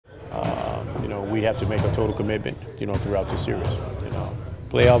we have to make a total commitment, throughout this series.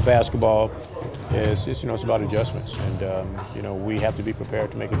 Playoff basketball is just, it's about adjustments, and we have to be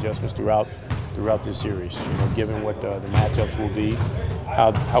prepared to make adjustments throughout this series. Given what the matchups will be,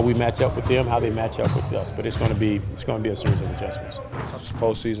 how we match up with them, how they match up with us. But it's going to be a series of adjustments. It's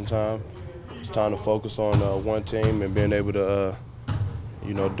postseason time. It's time to focus on one team and being able to,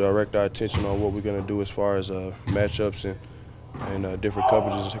 direct our attention on what we're going to do as far as matchups and different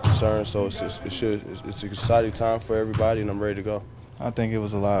coverages are concerned. So it's an exciting time for everybody, and I'm ready to go. I think it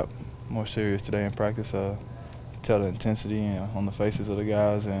was a lot more serious today in practice. Tell the intensity on the faces of the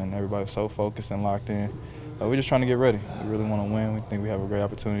guys, and everybody was so focused and locked in. We're just trying to get ready. We really want to win. We think we have a great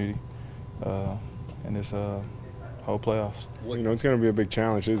opportunity in this whole playoffs. It's going to be a big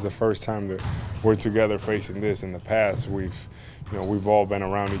challenge. This is the first time that we're together facing this. In the past, we've all been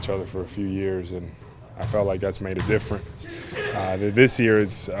around each other for a few years, and I felt like that's made a difference. This year,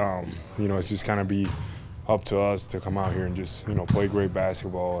 it's just kind of be up to us to come out here and just play great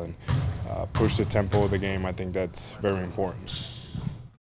basketball and push the tempo of the game. I think that's very important.